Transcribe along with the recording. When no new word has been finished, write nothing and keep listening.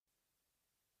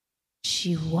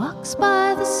She walks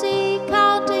by the sea,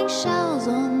 counting shells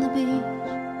on the beach.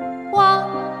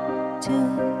 1, 2,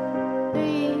 3.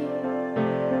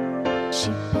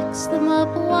 She picks them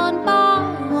up one by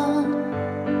one,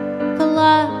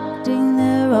 collecting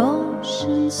their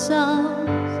ocean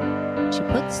sounds. She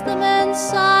puts them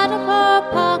inside of her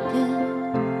pocket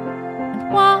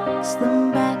and walks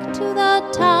them back to the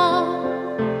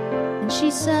town. And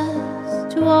she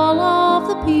says to all of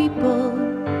the people,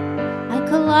 I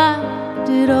collected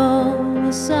all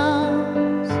the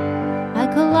sounds. I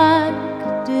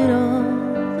collected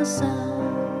all the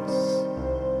sounds.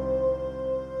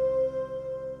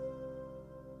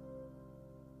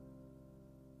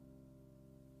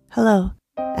 Hello,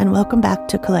 and welcome back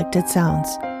to Collected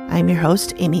Sounds. I'm your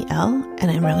host, Amy L.,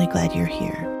 and I'm really glad you're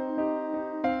here.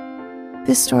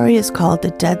 This story is called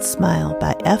The Dead Smile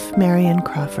by F. Marion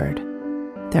Crawford.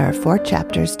 There are 4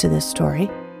 chapters to this story,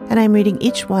 and I'm reading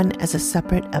each one as a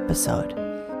separate episode.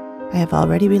 I have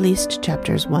already released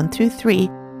chapters 1 through 3,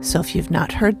 so if you've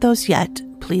not heard those yet,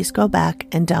 please go back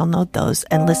and download those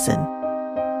and listen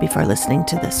before listening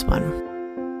to this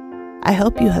one. I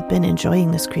hope you have been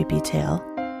enjoying this creepy tale.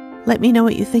 Let me know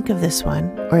what you think of this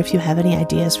one, or if you have any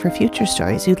ideas for future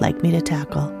stories you'd like me to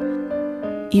tackle.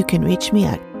 You can reach me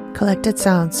at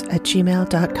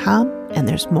collectedsounds@gmail.com, and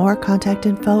there's more contact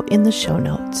info in the show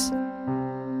notes.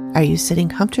 Are you sitting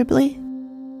comfortably?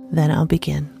 Then I'll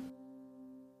begin.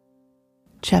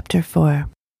 Chapter 4.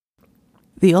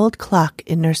 The old clock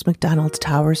in Nurse MacDonald's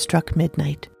tower struck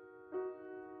midnight.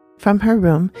 From her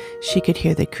room, she could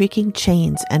hear the creaking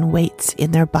chains and weights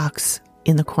in their box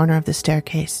in the corner of the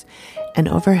staircase, and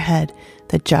overhead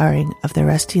the jarring of the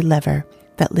rusty lever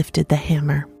that lifted the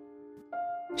hammer.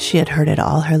 She had heard it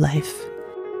all her life.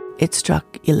 It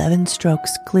struck 11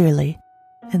 strokes clearly,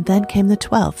 and then came the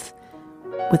 12th,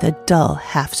 with a dull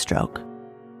half-stroke,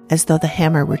 as though the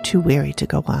hammer were too weary to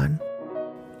go on,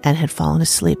 and had fallen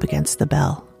asleep against the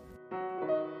bell.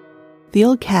 The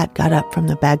old cat got up from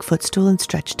the bag footstool and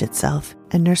stretched itself,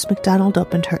 and Nurse MacDonald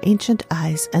opened her ancient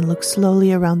eyes and looked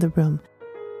slowly around the room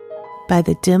by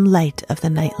the dim light of the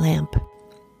night lamp.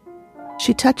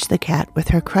 She touched the cat with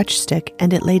her crutch stick,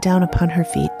 and it lay down upon her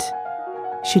feet.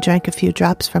 She drank a few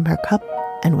drops from her cup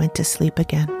and went to sleep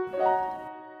again.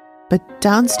 But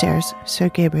downstairs, Sir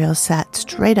Gabriel sat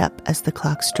straight up as the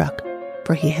clock struck,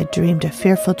 for he had dreamed a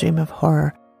fearful dream of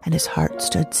horror, and his heart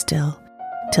stood still,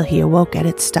 till he awoke at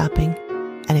its stopping,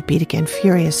 and it beat again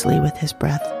furiously with his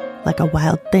breath, like a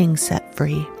wild thing set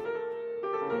free.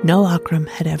 No Ockram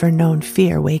had ever known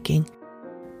fear waking,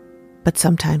 but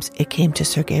sometimes it came to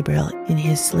Sir Gabriel in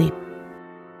his sleep.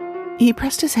 He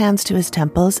pressed his hands to his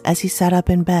temples as he sat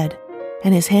up in bed,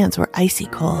 and his hands were icy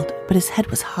cold, but his head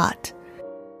was hot.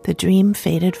 The dream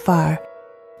faded far,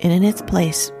 and in its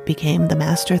place became the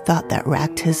master thought that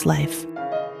racked his life.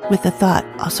 With the thought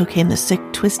also came the sick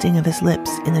twisting of his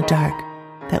lips in the dark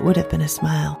that would have been a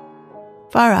smile.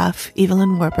 Far off,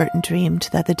 Evelyn Warburton dreamed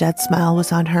that the dead smile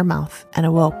was on her mouth, and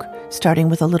awoke, starting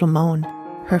with a little moan,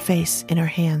 her face in her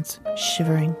hands,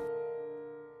 shivering.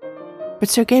 But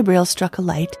Sir Gabriel struck a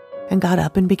light and got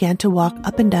up and began to walk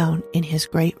up and down in his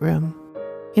great room.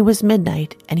 It was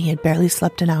midnight, and he had barely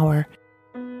slept an hour,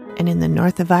 and in the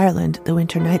north of Ireland the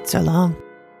winter nights are long.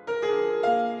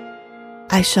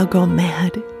 I shall go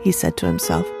mad, he said to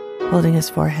himself, holding his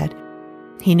forehead.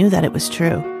 He knew that it was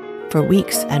true. For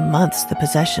weeks and months the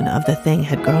possession of the thing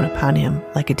had grown upon him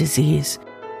like a disease,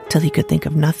 till he could think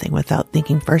of nothing without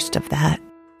thinking first of that.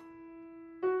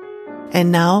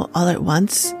 And now, all at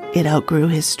once, it outgrew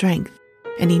his strength,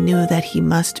 and he knew that he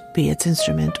must be its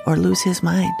instrument or lose his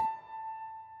mind,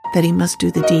 that he must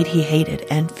do the deed he hated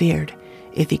and feared,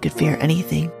 if he could fear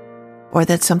anything, or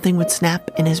that something would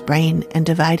snap in his brain and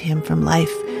divide him from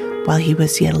life while he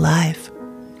was yet alive.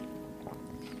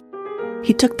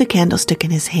 He took the candlestick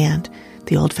in his hand,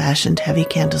 the old-fashioned heavy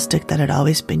candlestick that had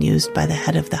always been used by the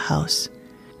head of the house.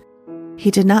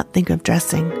 He did not think of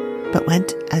dressing, but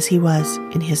went as he was,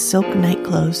 in his silk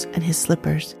nightclothes and his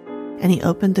slippers, and he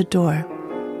opened the door.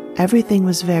 Everything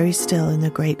was very still in the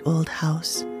great old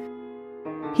house.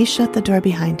 He shut the door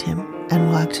behind him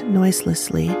and walked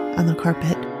noiselessly on the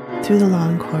carpet through the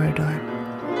long corridor.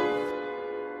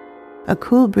 A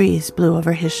cool breeze blew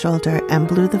over his shoulder and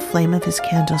blew the flame of his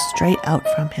candle straight out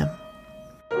from him.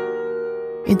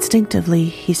 Instinctively,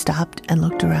 he stopped and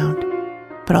looked around,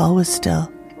 but all was still,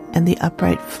 and the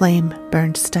upright flame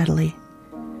burned steadily.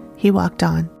 He walked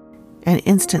on, and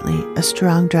instantly a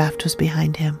strong draught was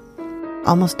behind him,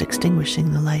 almost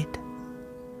extinguishing the light.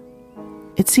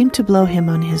 It seemed to blow him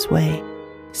on his way,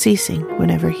 ceasing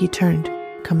whenever he turned,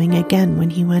 coming again when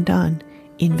he went on,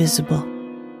 invisible,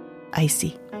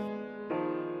 icy.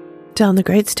 Down the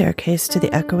great staircase to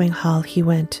the echoing hall he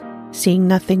went, seeing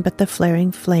nothing but the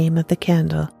flaring flame of the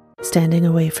candle standing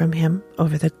away from him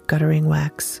over the guttering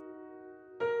wax,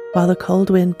 while the cold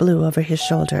wind blew over his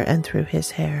shoulder and through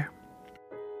his hair.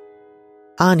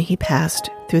 On he passed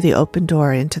through the open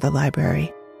door into the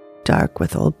library, dark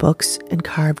with old books and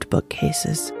carved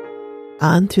bookcases,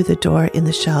 on through the door in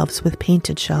the shelves with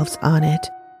painted shelves on it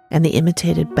and the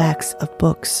imitated backs of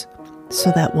books,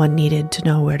 so that one needed to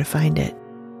know where to find it,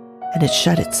 and it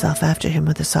shut itself after him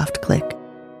with a soft click.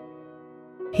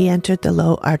 He entered the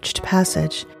low arched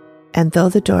passage, and though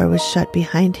the door was shut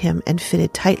behind him and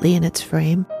fitted tightly in its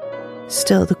frame,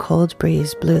 still the cold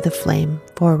breeze blew the flame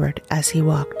forward as he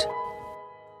walked.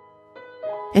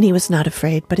 And he was not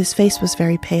afraid, but his face was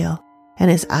very pale,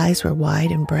 and his eyes were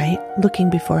wide and bright, looking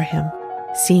before him,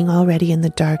 seeing already in the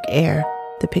dark air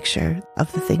the picture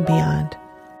of the thing beyond.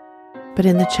 But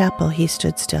in the chapel he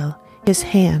stood still, his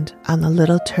hand on the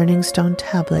little turning stone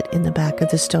tablet in the back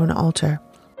of the stone altar.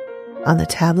 On the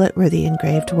tablet were the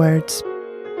engraved words,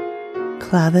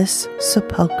 Clavis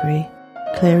sepulchri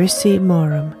clerici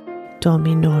morum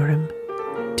dominorum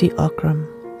de Aughrim,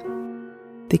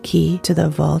 the key to the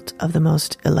vault of the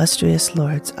most illustrious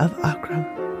lords of Aughrim.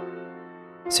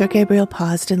 Sir Gabriel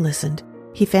paused and listened.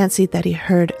 He fancied that he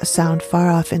heard a sound far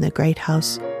off in the great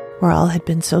house where all had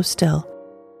been so still.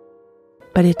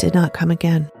 But it did not come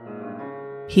again.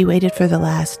 He waited for the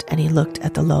last, and he looked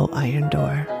at the low iron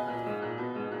door.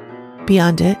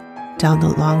 Beyond it, down the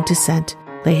long descent,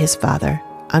 lay his father,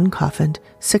 uncoffined,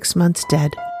 6 months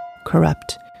dead,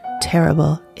 corrupt,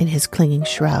 terrible in his clinging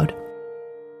shroud.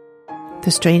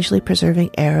 The strangely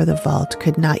preserving air of the vault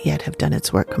could not yet have done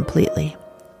its work completely.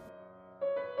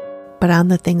 But on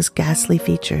the thing's ghastly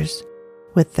features,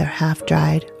 with their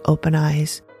half-dried, open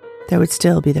eyes, there would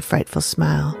still be the frightful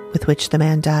smile with which the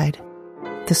man died,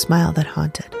 the smile that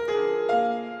haunted.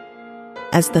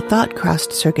 As the thought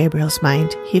crossed Sir Gabriel's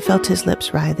mind, he felt his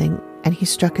lips writhing, and he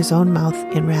struck his own mouth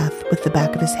in wrath with the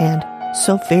back of his hand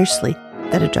so fiercely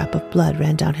that a drop of blood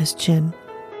ran down his chin,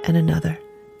 and another,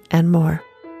 and more,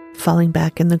 falling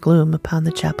back in the gloom upon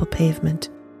the chapel pavement.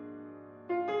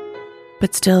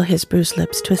 But still his bruised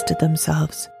lips twisted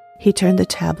themselves. He turned the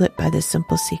tablet by this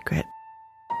simple secret.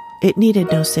 It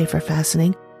needed no safer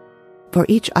fastening, for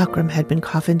each Aughrim had been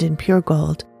coffined in pure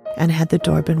gold, and had the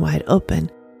door been wide open,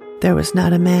 there was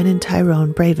not a man in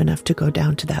Tyrone brave enough to go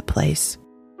down to that place.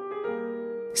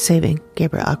 Saving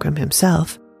Gabriel Aughrim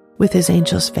himself, with his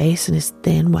angel's face and his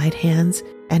thin white hands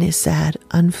and his sad,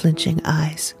 unflinching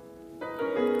eyes.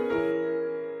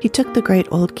 He took the great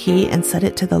old key and set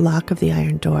it to the lock of the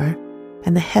iron door,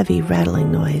 and the heavy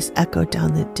rattling noise echoed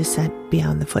down the descent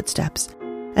beyond the footsteps,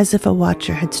 as if a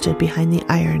watcher had stood behind the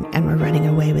iron and were running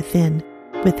away within,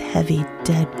 with heavy,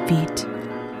 dead feet.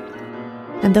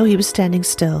 And though he was standing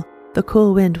still, the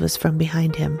cool wind was from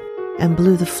behind him, and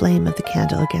blew the flame of the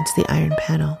candle against the iron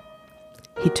panel.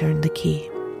 He turned the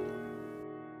key.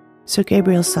 Sir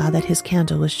Gabriel saw that his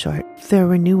candle was short. There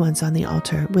were new ones on the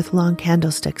altar with long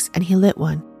candlesticks, and he lit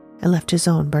one and left his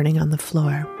own burning on the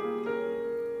floor.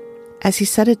 As he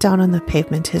set it down on the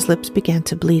pavement, his lips began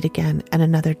to bleed again, and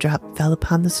another drop fell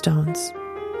upon the stones.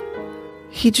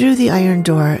 He drew the iron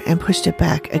door and pushed it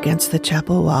back against the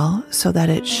chapel wall so that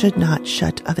it should not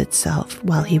shut of itself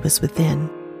while he was within,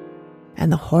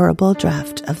 and the horrible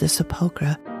draught of the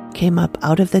sepulchre came up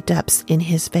out of the depths in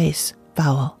his face,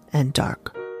 foul and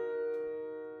dark.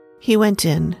 He went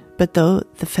in, but though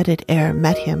the fetid air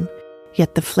met him,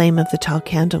 yet the flame of the tall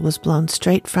candle was blown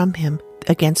straight from him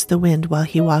against the wind while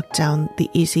he walked down the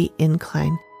easy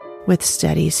incline with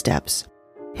steady steps,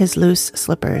 his loose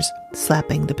slippers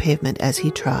slapping the pavement as he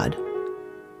trod.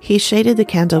 He shaded the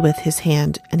candle with his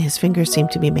hand, and his fingers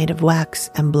seemed to be made of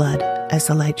wax and blood as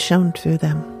the light shone through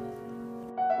them.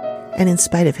 And in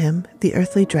spite of him, the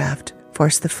earthly draught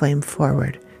forced the flame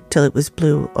forward till it was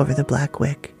blue over the black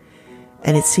wick,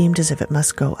 and it seemed as if it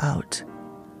must go out.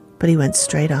 But he went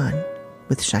straight on,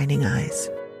 with shining eyes.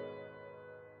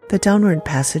 The downward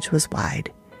passage was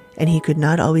wide, and he could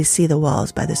not always see the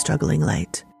walls by the struggling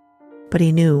light, but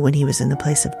he knew when he was in the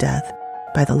place of death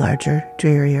by the larger,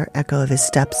 drearier echo of his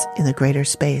steps in the greater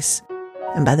space,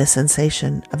 and by the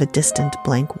sensation of a distant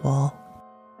blank wall.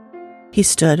 He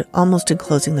stood, almost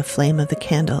enclosing the flame of the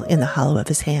candle in the hollow of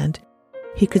his hand.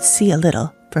 He could see a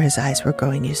little, for his eyes were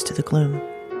growing used to the gloom.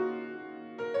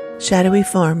 Shadowy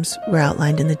forms were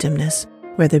outlined in the dimness,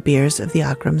 where the biers of the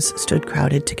Aughrims stood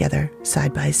crowded together,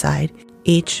 side by side,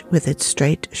 each with its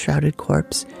straight, shrouded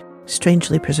corpse,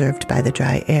 strangely preserved by the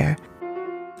dry air,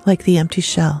 like the empty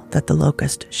shell that the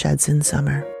locust sheds in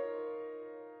summer.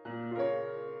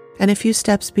 And a few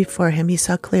steps before him he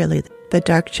saw clearly the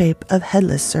dark shape of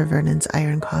headless Sir Vernon's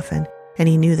iron coffin, and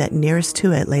he knew that nearest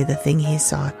to it lay the thing he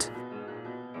sought.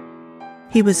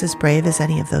 He was as brave as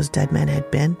any of those dead men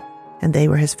had been, and they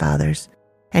were his fathers,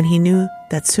 and he knew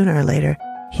that sooner or later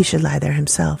he should lie there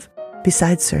himself,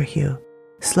 beside Sir Hugh,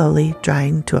 slowly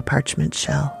drying to a parchment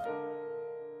shell.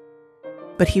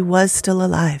 But he was still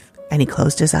alive, and he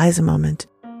closed his eyes a moment,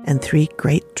 and 3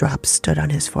 great drops stood on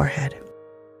his forehead.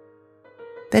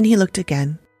 Then he looked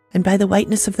again, and by the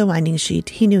whiteness of the winding sheet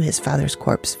he knew his father's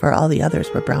corpse, for all the others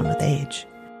were brown with age.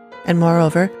 And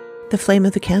moreover, the flame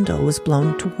of the candle was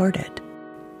blown toward it.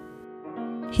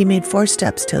 He made 4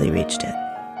 steps till he reached it,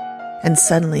 and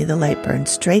suddenly the light burned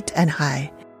straight and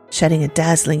high, shedding a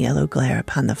dazzling yellow glare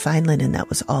upon the fine linen that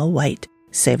was all white,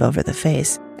 save over the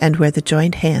face, and where the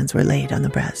joined hands were laid on the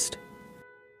breast.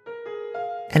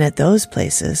 And at those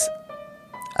places,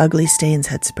 ugly stains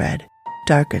had spread,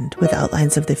 darkened with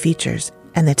outlines of the features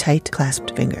and the tight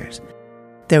clasped fingers.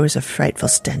 There was a frightful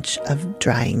stench of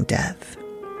drying death.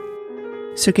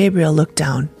 Sir Gabriel looked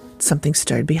down. Something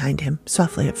stirred behind him,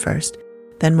 softly at first,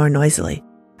 then more noisily,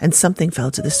 and something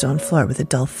fell to the stone floor with a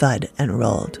dull thud and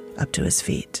rolled up to his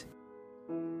feet.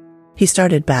 He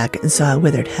started back and saw a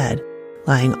withered head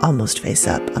lying almost face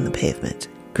up on the pavement,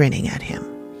 grinning at him.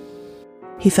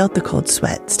 He felt the cold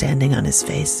sweat standing on his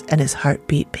face, and his heart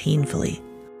beat painfully.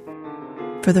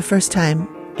 For the first time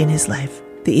in his life,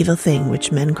 the evil thing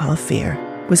which men call fear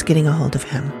was getting a hold of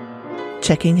him,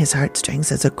 checking his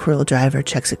heartstrings as a cruel driver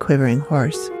checks a quivering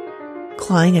horse,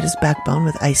 clawing at his backbone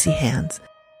with icy hands,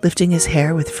 lifting his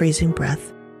hair with freezing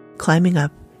breath, climbing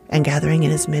up and gathering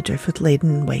in his midriff with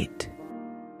laden weight.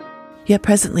 Yet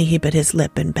presently he bit his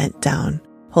lip and bent down,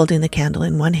 holding the candle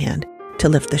in one hand to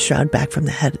lift the shroud back from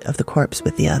the head of the corpse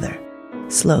with the other.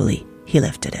 Slowly he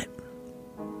lifted it.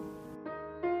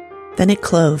 Then it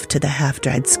clove to the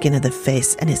half-dried skin of the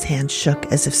face, and his hand shook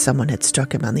as if someone had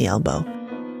struck him on the elbow.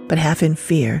 But half in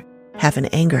fear, half in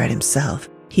anger at himself,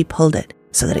 he pulled it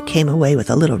so that it came away with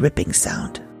a little ripping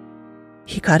sound.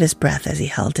 He caught his breath as he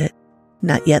held it,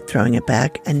 not yet throwing it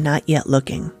back and not yet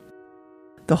looking.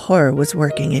 The horror was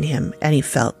working in him, and he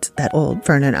felt that old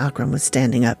Vernon Ockram was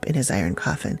standing up in his iron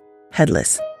coffin,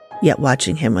 headless, yet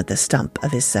watching him with the stump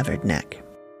of his severed neck.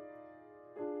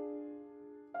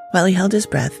 While he held his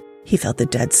breath, he felt the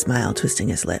dead smile twisting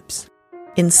his lips.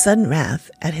 In sudden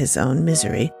wrath at his own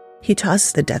misery, he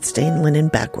tossed the death-stained linen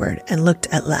backward and looked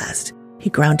at last. He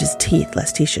ground his teeth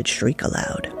lest he should shriek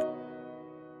aloud.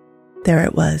 There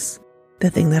it was,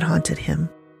 the thing that haunted him,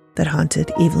 that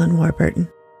haunted Evelyn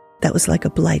Warburton, that was like a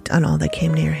blight on all that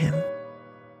came near him.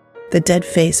 The dead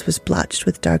face was blotched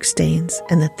with dark stains,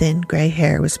 and the thin gray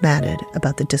hair was matted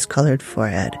about the discolored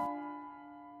forehead.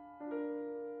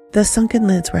 The sunken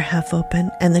lids were half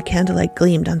open, and the candlelight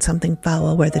gleamed on something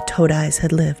foul where the toad eyes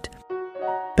had lived.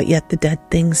 But yet the dead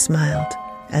thing smiled,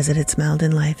 as it had smiled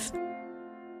in life.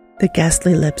 The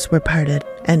ghastly lips were parted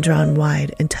and drawn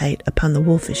wide and tight upon the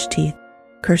wolfish teeth,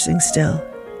 cursing still,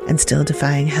 and still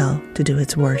defying hell to do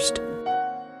its worst.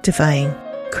 Defying,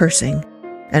 cursing,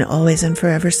 and always and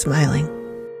forever smiling,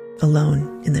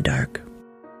 alone in the dark.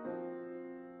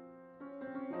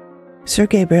 Sir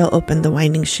Gabriel opened the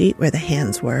winding sheet where the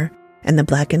hands were, and the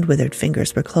blackened, withered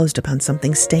fingers were closed upon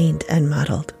something stained and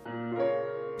mottled.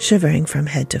 Shivering from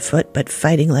head to foot, but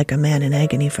fighting like a man in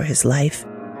agony for his life,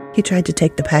 he tried to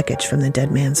take the package from the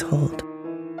dead man's hold.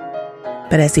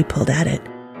 But as he pulled at it,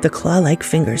 the claw-like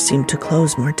fingers seemed to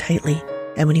close more tightly,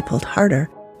 and when he pulled harder,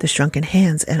 the shrunken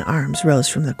hands and arms rose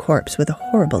from the corpse with a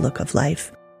horrible look of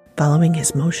life, following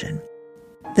his motion.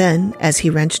 Then, as he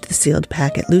wrenched the sealed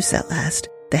packet loose at last,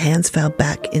 the hands fell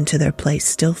back into their place,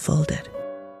 still folded.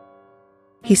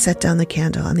 He set down the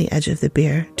candle on the edge of the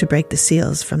bier to break the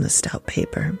seals from the stout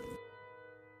paper.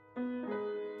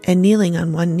 And kneeling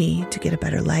on one knee to get a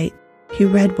better light, he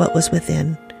read what was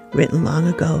within, written long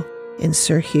ago in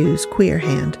Sir Hugh's queer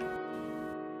hand.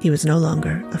 He was no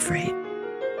longer afraid.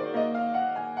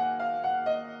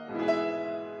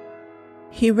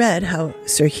 He read how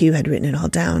Sir Hugh had written it all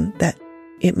down, that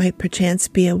it might perchance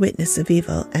be a witness of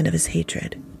evil and of his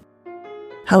hatred.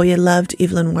 How he had loved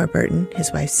Evelyn Warburton,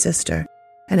 his wife's sister,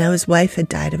 and how his wife had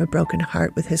died of a broken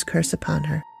heart with his curse upon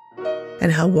her,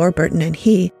 and how Warburton and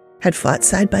he had fought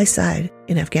side by side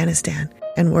in Afghanistan,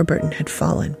 and Warburton had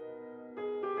fallen.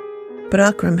 But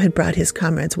Ockram had brought his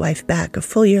comrade's wife back a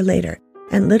full year later,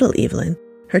 and little Evelyn,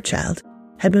 her child,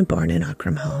 had been born in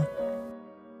Ockram Hall.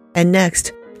 And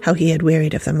next, how he had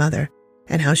wearied of the mother,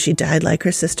 and how she died like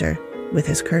her sister, with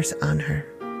his curse on her.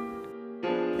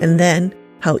 And then,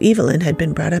 how Evelyn had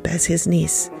been brought up as his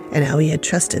niece, and how he had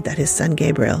trusted that his son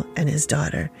Gabriel and his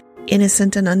daughter,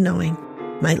 innocent and unknowing,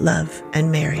 might love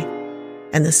and marry,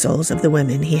 and the souls of the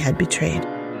women he had betrayed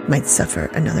might suffer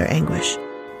another anguish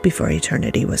before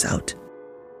eternity was out.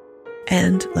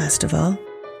 And, last of all,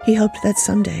 he hoped that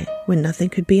someday, when nothing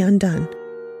could be undone,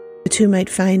 the two might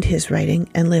find his writing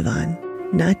and live on,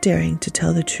 not daring to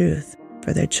tell the truth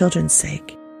for their children's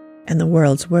sake and the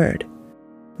world's word,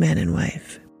 man and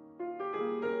wife.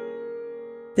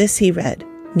 This he read,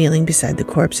 kneeling beside the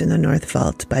corpse in the north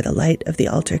vault by the light of the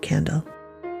altar candle.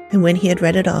 And when he had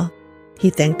read it all,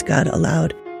 he thanked God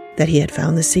aloud that he had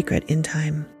found the secret in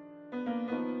time.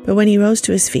 But when he rose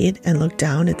to his feet and looked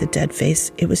down at the dead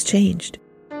face, it was changed,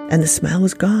 and the smile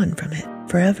was gone from it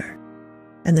forever,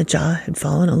 and the jaw had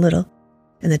fallen a little,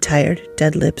 and the tired,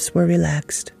 dead lips were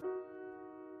relaxed.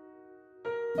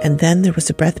 And then there was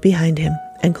a breath behind him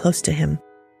and close to him,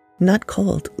 not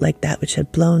cold like that which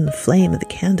had blown the flame of the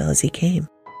candle as he came,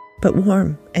 but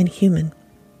warm and human.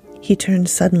 He turned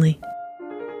suddenly.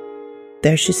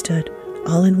 There she stood,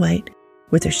 all in white,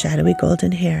 with her shadowy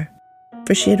golden hair,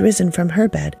 for she had risen from her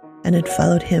bed and had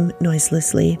followed him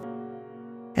noiselessly,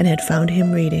 and had found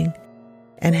him reading,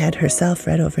 and had herself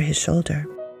read over his shoulder.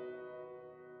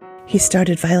 He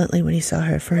started violently when he saw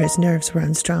her, for his nerves were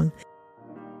unstrung,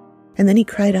 and then he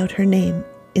cried out her name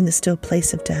in the still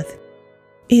place of death.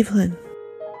 "Evelyn."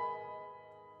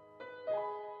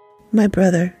 "My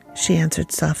brother," she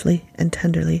answered softly and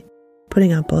tenderly,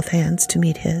 putting out both hands to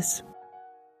meet his.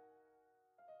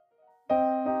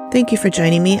 Thank you for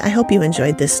joining me. I hope you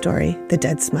enjoyed this story, The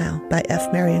Dead Smile, by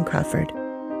F. Marion Crawford.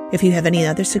 If you have any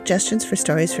other suggestions for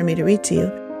stories for me to read to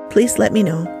you, please let me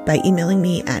know by emailing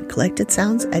me at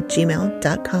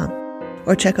collectedsounds@gmail.com,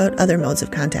 or check out other modes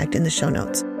of contact in the show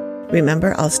notes.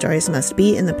 Remember, all stories must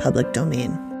be in the public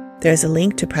domain. There is a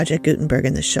link to Project Gutenberg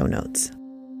in the show notes.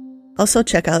 Also,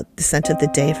 check out the scent of the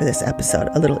day for this episode,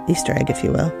 a little Easter egg, if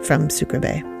you will, from Sucre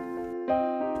Bay.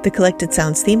 The Collected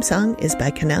Sounds theme song is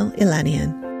by Canel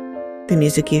Ilanian. The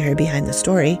music you hear behind the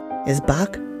story is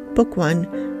Bach, Book 1,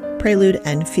 Prelude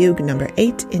and Fugue No.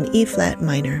 8 in E-flat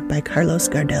minor by Carlos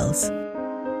Gardels.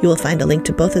 You will find a link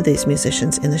to both of these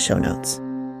musicians in the show notes.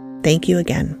 Thank you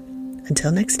again.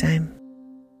 Until next time.